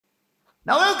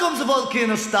Now here comes the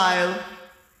volcano style.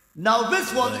 Now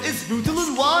this one is brutal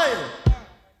and wild.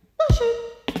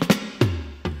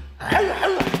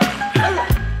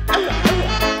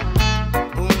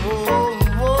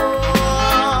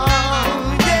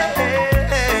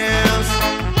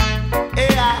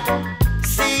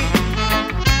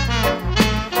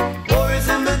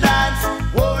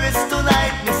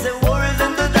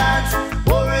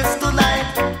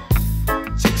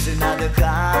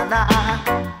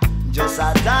 Just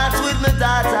a dance with my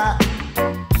daughter.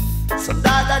 Some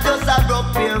daughter just a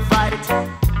rough fair fight.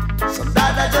 Some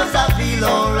daughter just a feel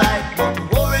alright. But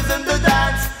war is in the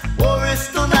dance, war is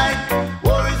tonight.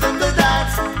 War is in the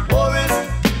dance, war is.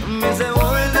 Me say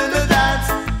war is in the dance,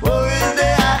 war is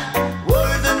there. War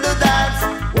is in the dance,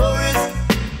 war is.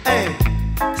 Hey,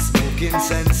 smoking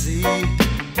sensi,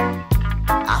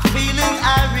 a feeling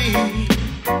irie.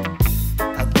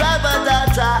 I grab a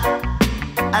daughter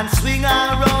and swing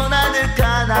around at the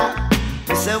corner.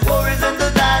 We say war is in the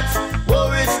dance,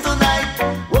 war is tonight.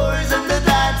 War is in the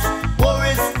dance, war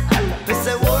is. We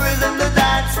say war is in the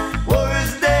dance, war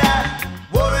is there.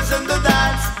 War is in the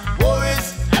dance, war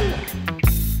is.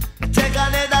 Take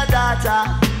another daughter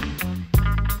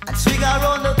and swing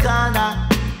around the corner.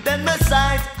 Then me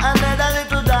sight another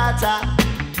little daughter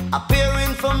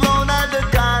appearing from round at the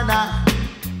corner.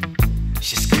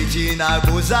 She screeching her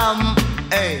bosom,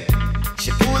 hey.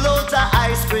 She pull out her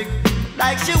ice pick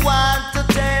like she want to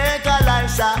take her life,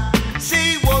 sir.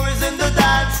 See, war is in the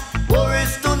dance, war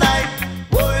is tonight.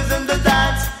 War is in the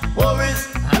dance, war is.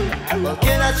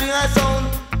 Volcano string a sound,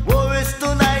 war is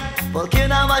tonight.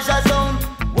 Volcano mash a sound,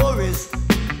 war is.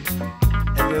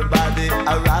 Everybody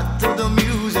a rock to the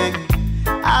music.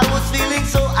 I was feeling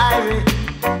so irie,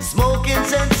 smoking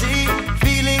sensi,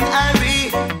 feeling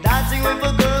irie, dancing with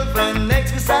a girlfriend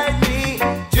next beside me,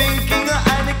 drinking a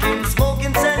Heineken,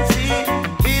 smoking sensi,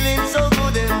 feeling so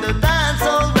good in the dance,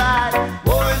 alright.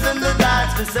 War is in the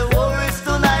dance, we say war is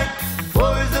tonight.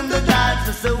 War is in the dance,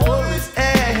 we say war is,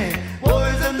 eh. War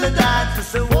is in the dance, we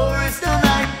say war is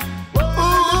tonight.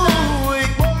 Ooh,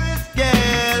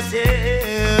 yes,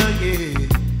 yeah, yeah.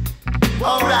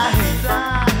 Alright.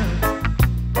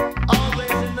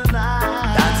 Always in the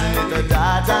night, dancing with the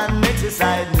daughter next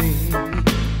beside me.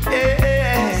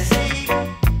 Yes,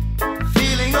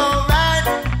 feeling alright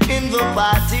in the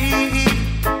party.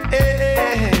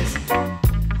 Yes,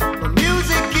 the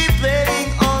music keep playing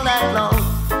all night long.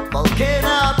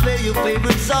 Volcano, play your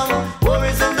favorite song. War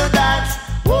is in the dance,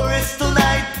 war is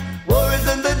tonight. War is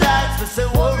in the dance, we say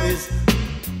war is.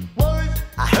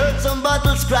 I heard some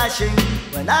bottles crashing.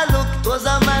 When I looked, was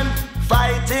a man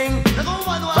fighting,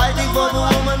 fighting for the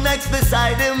woman next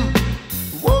beside him.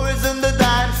 War is in the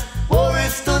dance, war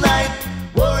is tonight.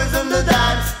 War is in the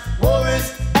dance, war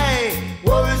is, hey.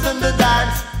 War is in the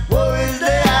dance, war is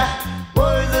there.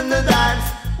 War is in the dance,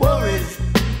 war is.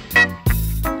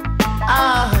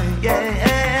 Ah, yeah.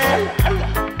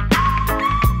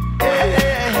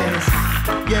 Yes,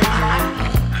 yeah.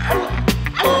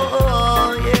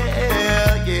 Oh,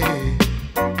 yeah, yeah.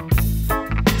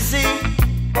 See,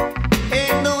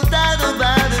 ain't no doubt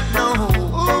about it, no.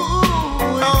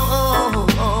 Ooh, oh,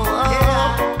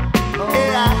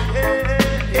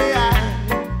 yeah.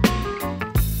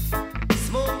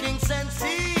 Smoking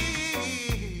sensi,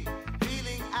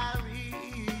 feeling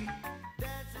irie,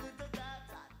 dancing with the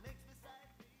daughter next beside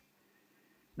me.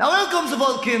 Now here comes the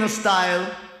volcano style.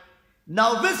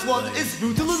 Now this one is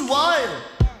brutal and wild.